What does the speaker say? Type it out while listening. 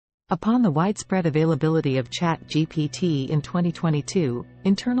Upon the widespread availability of ChatGPT in 2022,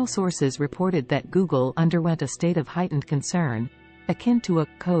 internal sources reported that Google underwent a state of heightened concern, akin to a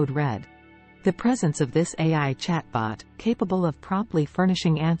code red. The presence of this AI chatbot, capable of promptly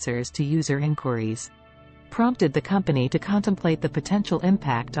furnishing answers to user inquiries, prompted the company to contemplate the potential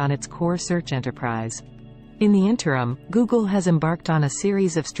impact on its core search enterprise. In the interim, Google has embarked on a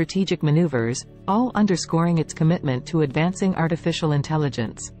series of strategic maneuvers, all underscoring its commitment to advancing artificial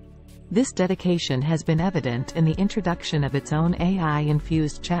intelligence. This dedication has been evident in the introduction of its own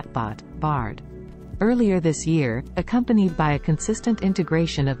AI-infused chatbot, Bard. Earlier this year, accompanied by a consistent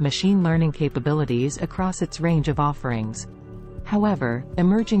integration of machine learning capabilities across its range of offerings. However,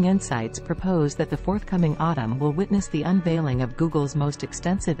 emerging insights propose that the forthcoming autumn will witness the unveiling of Google's most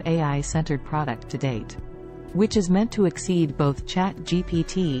extensive AI-centered product to date, which is meant to exceed both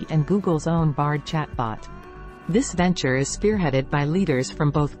ChatGPT and Google's own Bard chatbot. This venture is spearheaded by leaders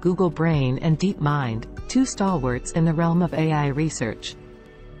from both Google Brain and DeepMind, two stalwarts in the realm of AI research.